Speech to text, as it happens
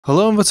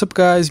Hello and what's up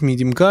guys,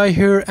 Medium Guy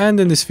here, and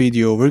in this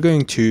video we're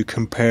going to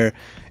compare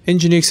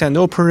NGINX and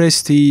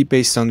OPENRESTY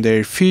based on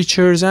their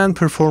features and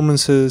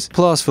performances,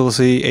 plus we'll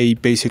see a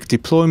basic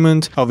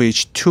deployment of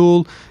each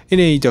tool in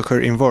a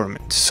Docker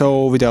environment.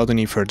 So without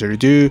any further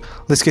ado,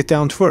 let's get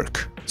down to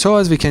work. So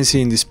as we can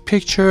see in this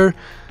picture,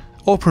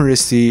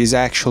 OPENRESTY is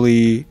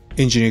actually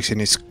NGINX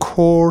in its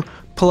core,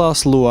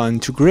 plus Lua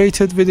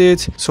integrated with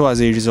it. So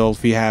as a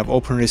result, we have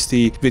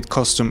OPENRESTY with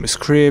custom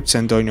scripts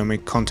and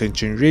dynamic content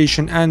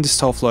generation and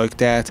stuff like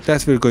that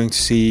we're going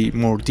to see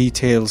more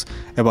details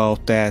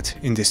about that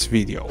in this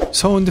video.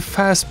 So in the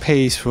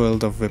fast-paced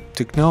world of web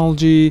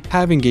technology,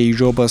 having a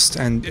robust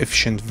and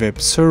efficient web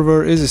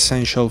server is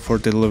essential for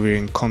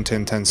delivering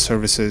content and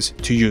services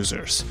to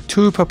users.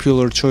 Two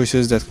popular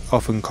choices that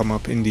often come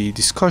up in the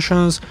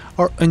discussions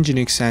are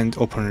NGINX and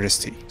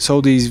OPENRESTY. So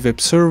these web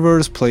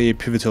servers play a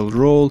pivotal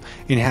role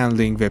in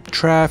handling web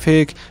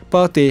traffic,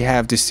 but they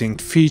have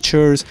distinct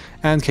features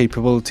and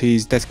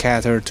capabilities that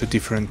cater to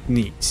different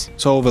needs.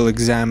 So we'll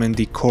examine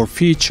the core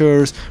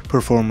features,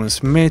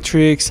 performance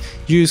metrics,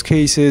 use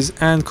cases,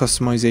 and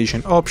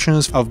customization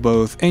options of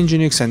both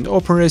NGINX and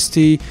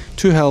OPENRESTY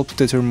to help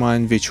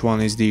determine which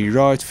one is the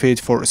right fit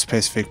for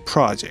specific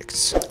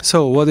projects.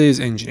 So what is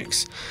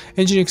NGINX?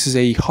 NGINX is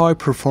a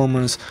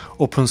high-performance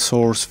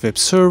open-source web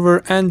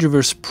server and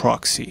reverse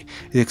proxy.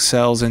 It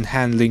excels in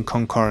handling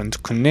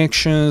concurrent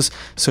connections,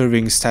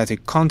 serving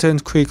static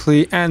content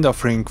quickly, and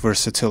offering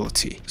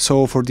versatility.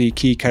 So for the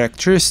key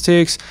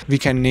characteristics, we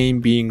can name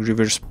being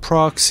reverse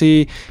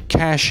proxy,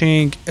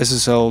 caching,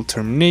 SSL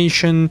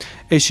termination,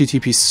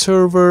 HTTP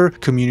server,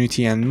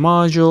 community and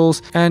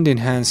modules, and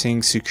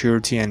enhancing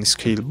security and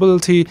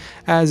scalability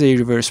as a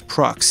reverse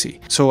proxy.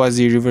 So as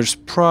the reverse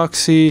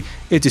proxy,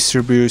 it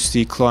distributes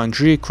the client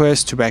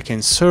request to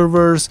backend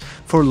servers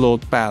for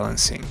load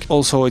balancing.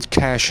 Also, it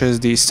caches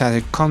the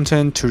static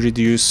content to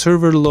reduce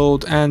server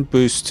load and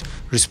boost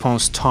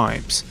response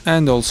times.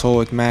 And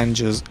also it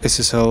manages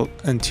SSL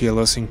and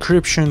TLS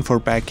encryption for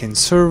backend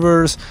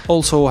servers,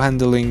 also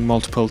handling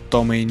multiple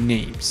domain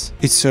names.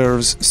 It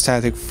serves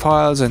static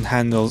files and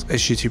handles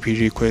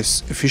HTTP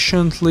requests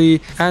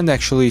efficiently, and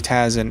actually it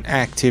has an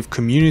active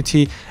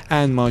community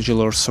and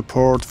modular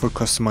support for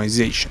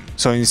customization.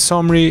 So in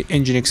summary,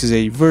 NGINX is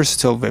a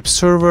versatile web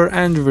server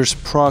and reverse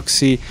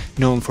proxy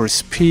known for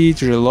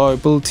speed,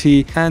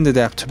 reliability, and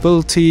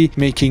adaptability,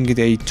 making it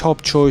a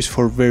top choice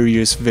for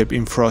various web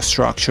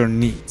infrastructure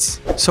needs.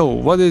 So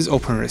what is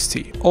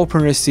OPENRESTY?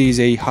 OPENRESTY is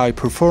a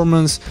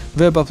high-performance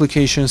web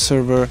application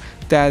server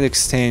that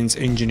extends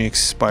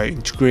NGINX by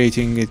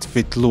integrating it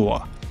with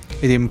Lua.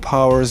 It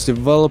empowers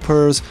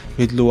developers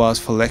with Lua's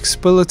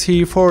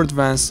flexibility for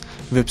advanced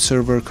web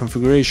server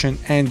configuration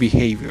and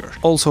behavior.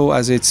 Also,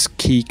 as its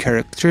key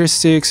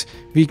characteristics,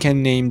 we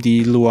can name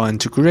the Lua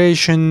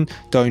integration,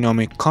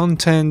 dynamic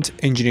content,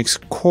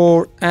 NGINX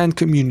core, and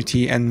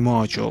community and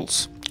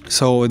modules.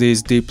 So it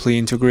is deeply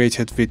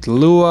integrated with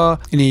Lua,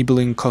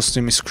 enabling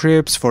custom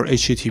scripts for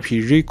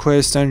HTTP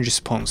requests and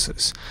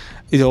responses.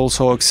 It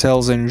also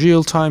excels in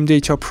real-time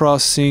data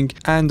processing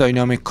and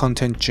dynamic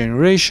content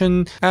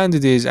generation, and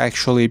it is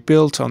actually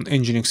built on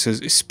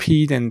NGINX's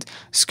speed and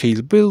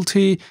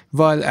scalability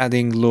while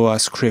adding Lua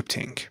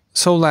scripting.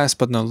 So last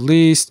but not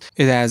least,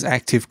 it has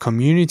active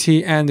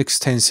community and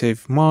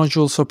extensive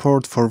module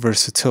support for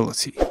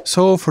versatility.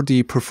 So for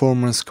the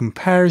performance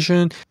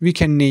comparison, we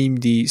can name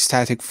the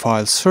static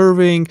file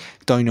serving,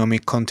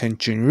 dynamic content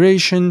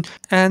generation,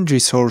 and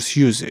resource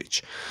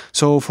usage.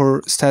 So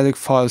for static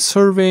file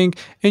serving,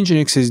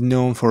 NGINX is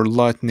known for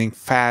lightning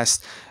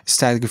fast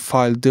static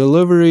file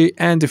delivery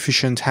and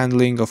efficient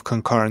handling of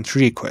concurrent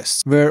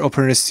requests, where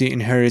OPENRESTY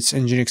inherits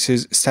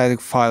NGINX's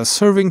static file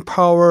serving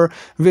power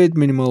with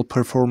minimal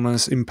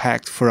performance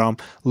impact from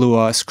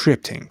Lua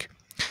scripting.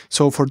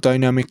 So for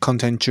dynamic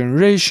content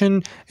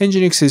generation,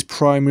 NGINX is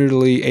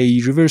primarily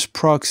a reverse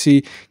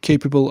proxy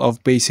capable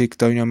of basic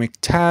dynamic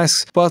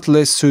tasks, but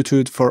less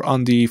suited for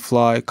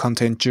on-the-fly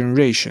content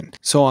generation.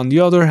 So on the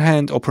other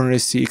hand,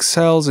 OPENRESTY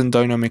excels in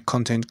dynamic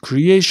content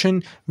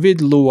creation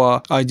with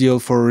Lua, ideal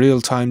for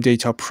real-time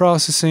data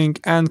processing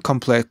and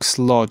complex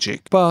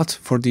logic. But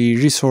for the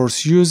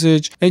resource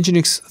usage,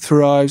 NGINX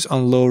thrives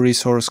on low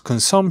resource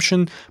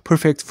consumption,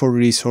 perfect for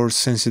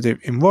resource-sensitive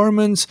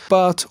environments,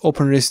 but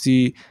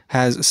OPENRESTY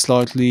has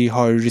slightly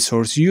higher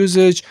resource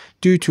usage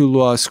due to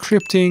Lua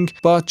scripting,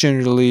 but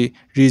generally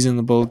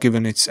reasonable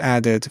given its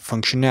added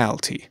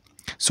functionality.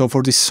 So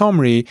for this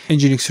summary,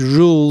 NGINX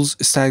rules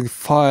static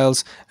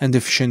files and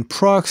efficient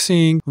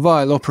proxying,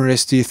 while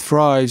OPENRESTY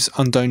thrives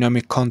on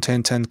dynamic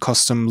content and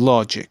custom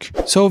logic.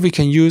 So we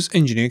can use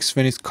NGINX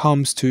when it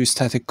comes to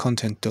static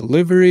content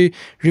delivery,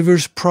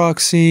 reverse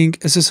proxying,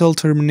 SSL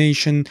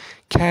termination,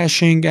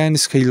 caching and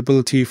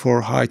scalability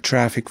for high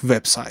traffic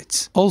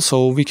websites.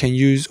 Also, we can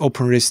use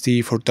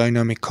OPENRESTY for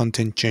dynamic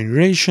content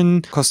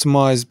generation,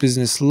 customized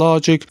business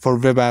logic for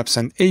web apps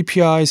and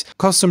APIs,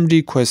 custom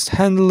request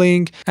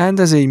handling, and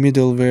as a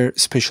middleware,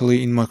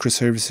 especially in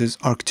microservices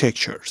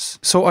architectures.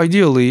 So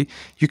ideally,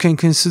 you can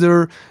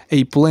consider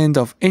a blend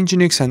of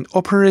NGINX and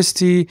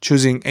OPENRESTY,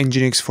 choosing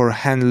NGINX for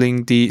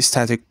handling the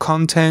static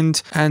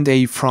content and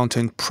a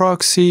front-end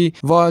proxy,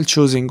 while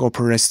choosing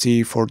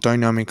OPENRESTY for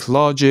dynamic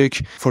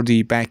logic for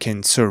the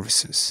backend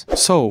services.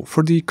 So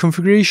for the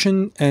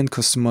configuration and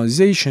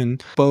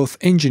customization, both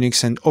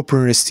NGINX and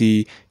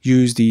OPENRESTY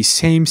use the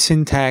same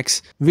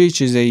syntax, which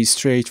is a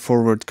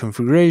straightforward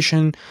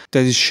configuration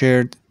that is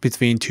shared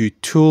between two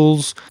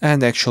tools,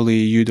 and actually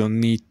you don't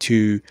need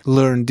to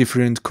learn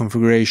different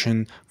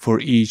configuration for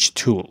each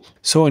tool.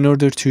 So in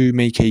order to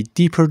make a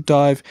deeper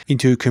dive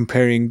into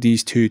comparing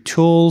these two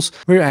tools,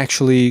 we're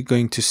actually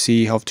going to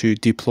see how to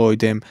deploy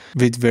them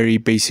with very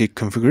basic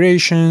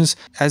configurations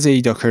as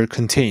a Docker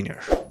container.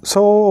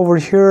 So over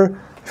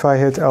here, if I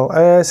hit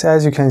ls,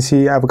 as you can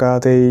see, I've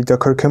got a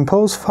Docker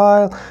compose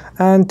file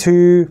and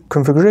two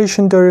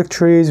configuration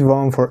directories,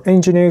 one for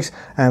NGINX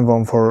and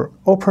one for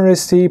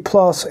OPENRESTY,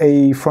 plus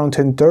a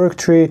front-end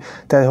directory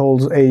that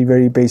holds a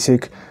very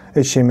basic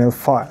HTML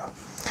file.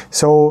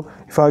 So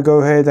if I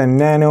go ahead and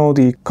nano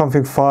the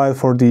config file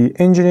for the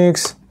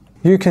NGINX,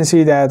 you can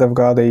see that I've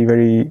got a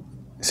very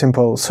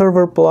simple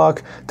server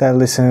block that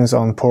listens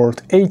on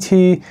port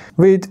 80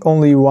 with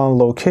only one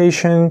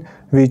location,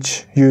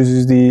 which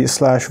uses the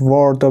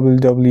 /var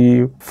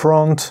www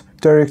front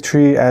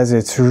directory as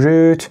its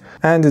root,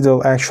 and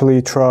it'll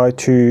actually try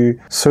to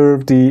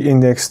serve the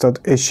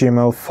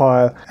index.html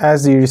file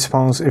as the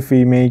response if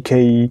we make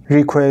a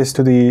request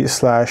to the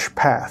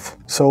 /path.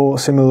 So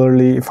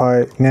similarly, if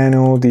I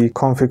nano the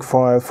config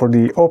file for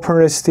the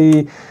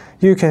OPENRESTY,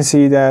 you can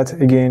see that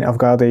again I've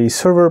got a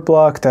server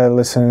block that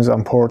listens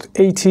on port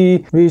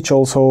 80, which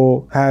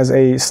also has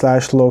a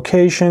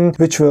 /location,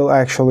 which will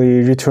actually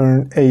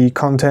return a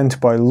content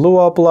by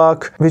Lua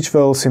block, which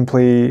will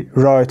simply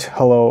write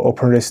hello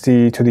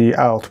OPENRESTY to the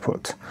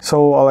output.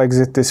 So I'll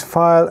exit this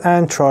file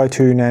and try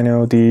to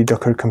nano the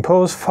Docker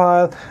compose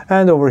file,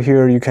 and over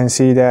here you can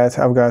see that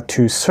I've got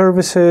two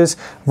services,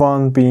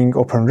 one being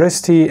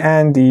OPENRESTY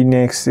and the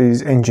next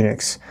is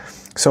NGINX.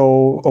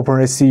 So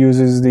OPENRESTY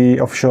uses the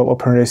official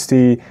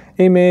OPENRESTY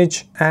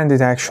image, and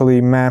it actually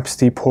maps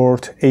the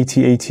port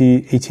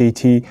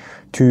 8080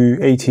 to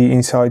 80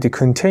 inside the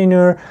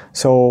container,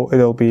 so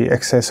it'll be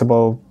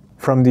accessible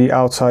from the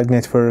outside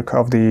network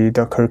of the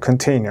Docker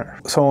container.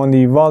 So on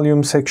the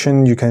volume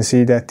section, you can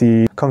see that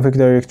the config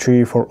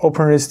directory for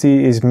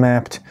OPENRESTY is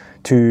mapped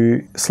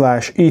to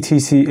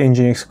 /etc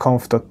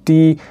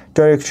nginxconf.d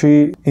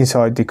directory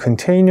inside the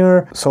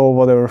container. So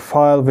whatever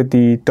file with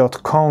the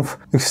 .conf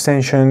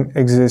extension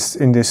exists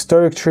in this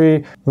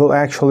directory will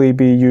actually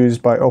be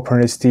used by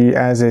OPENRESTY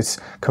as its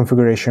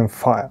configuration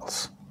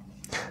files.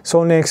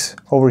 So next,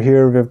 over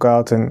here we've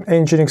got an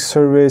NGINX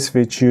service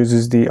which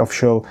uses the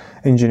official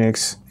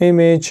NGINX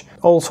image.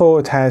 Also,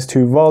 it has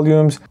two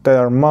volumes that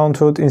are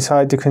mounted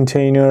inside the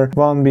container,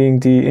 one being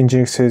the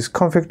NGINX's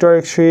config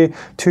directory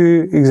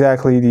to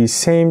exactly the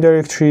same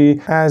directory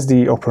as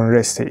the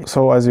OPENRESTY.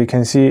 So as we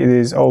can see, it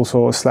is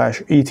also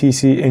 /etc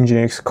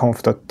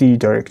nginxconf.d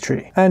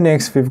directory. And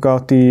next we've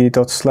got the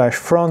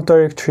 /front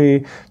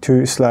directory to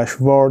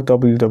 /var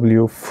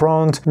www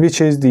front, which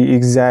is the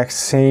exact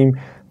same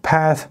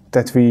path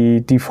that we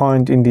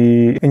defined in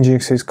the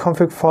NGINX's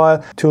config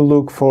file to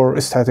look for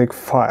static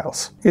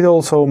files. It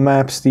also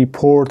maps the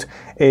port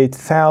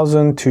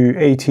 8000 to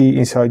 80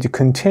 inside the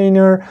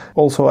container.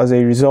 Also, as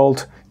a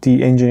result,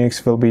 the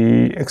NGINX will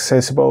be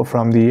accessible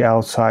from the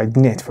outside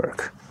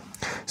network.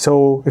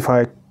 So if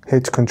I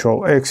hit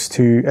Ctrl X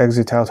to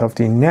exit out of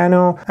the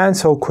nano, and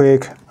so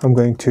quick, I'm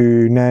going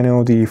to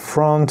nano the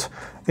front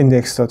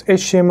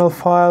index.html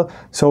file,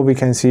 so we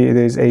can see it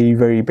is a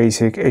very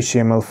basic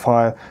HTML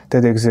file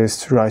that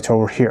exists right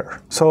over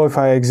here. So if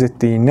I exit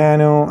the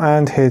nano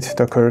and hit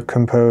docker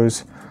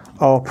compose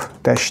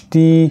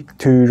op-d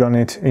to run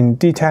it in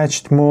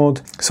detached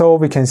mode, so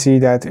we can see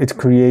that it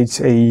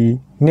creates a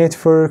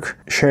network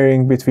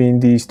sharing between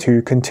these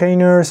two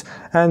containers,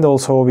 and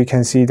also we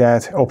can see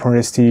that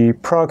OPENRESTY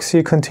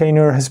proxy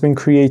container has been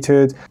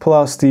created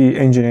plus the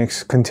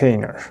NGINX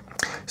container.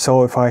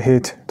 So if I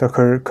hit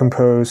docker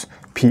compose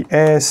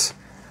ps,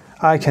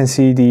 I can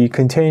see the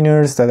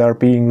containers that are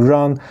being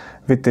run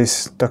with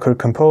this docker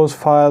compose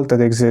file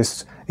that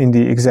exists in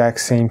the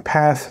exact same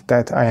path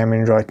that I am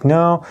in right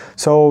now.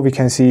 So we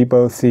can see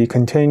both the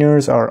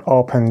containers are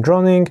up and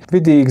running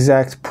with the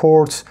exact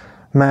ports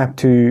mapped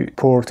to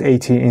port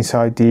 80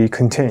 inside the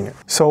container.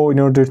 So in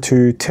order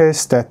to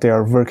test that they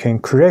are working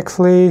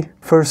correctly,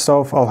 first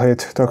off I'll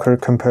hit docker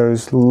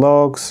compose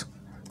logs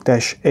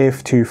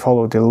 -f to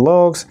follow the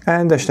logs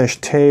and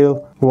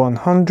 --tail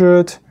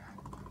 100.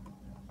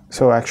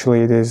 So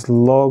actually it is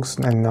logs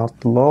and not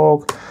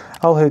log.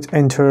 I'll hit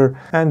enter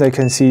and I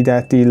can see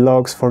that the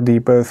logs for the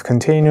both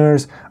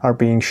containers are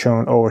being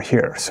shown over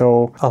here.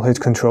 So I'll hit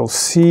Control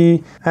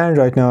C, and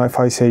right now if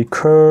I say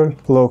curl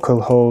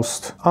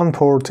localhost on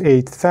port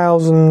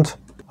 8000,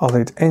 I'll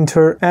hit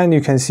enter and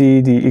you can see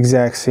the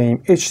exact same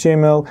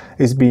HTML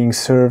is being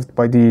served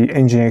by the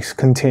NGINX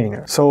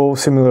container. So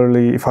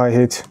similarly, if I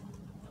hit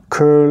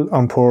curl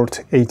on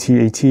port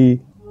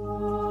 8080,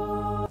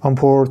 on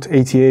port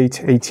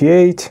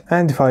 8888,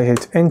 and if I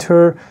hit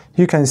enter,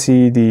 you can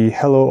see the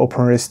hello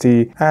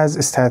OPENRESTY as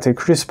a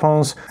static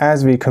response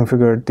as we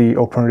configured the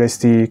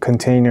OPENRESTY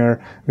container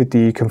with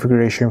the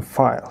configuration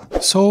file.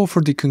 So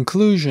for the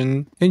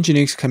conclusion,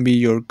 NGINX can be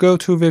your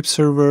go-to web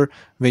server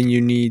when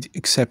you need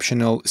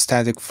exceptional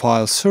static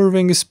file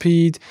serving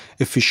speed,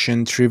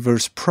 efficient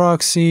reverse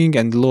proxying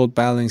and load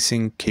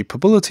balancing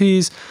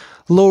capabilities,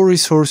 low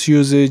resource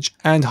usage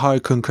and high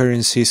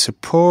concurrency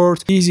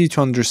support, easy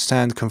to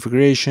understand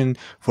configuration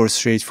for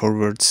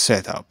straightforward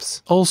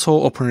setups. Also,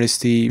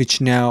 OPENRESTY, which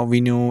now we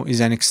know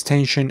is an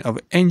extension of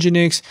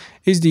NGINX,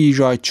 is the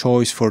right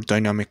choice for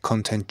dynamic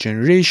content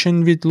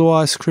generation with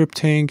Lua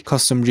scripting,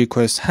 custom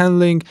request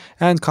handling,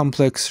 and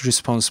complex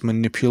response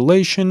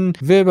manipulation,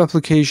 web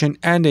application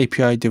and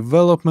API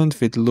development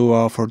with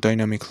Lua for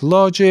dynamic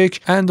logic,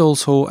 and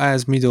also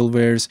as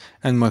middlewares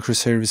and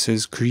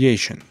microservices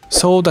creation.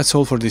 So that's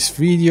all for this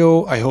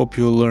video. I hope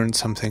you learned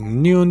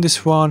something new in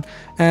this one,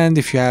 and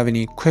if you have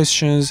any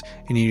questions,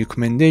 any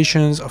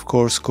recommendations, of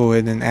course go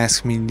ahead and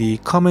ask me in the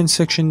comment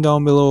section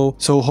down below.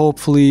 So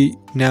hopefully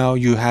now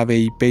you have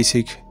a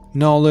basic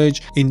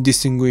knowledge in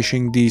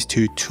distinguishing these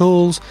two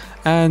tools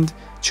and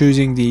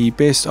choosing the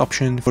best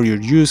option for your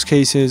use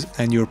cases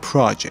and your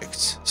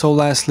projects. So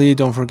lastly,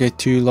 don't forget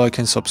to like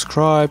and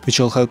subscribe, which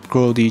will help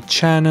grow the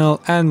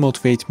channel and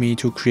motivate me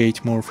to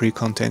create more free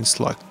contents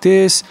like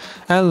this.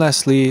 And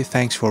lastly,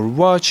 thanks for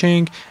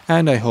watching,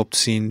 and I hope to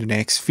see you in the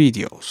next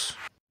videos.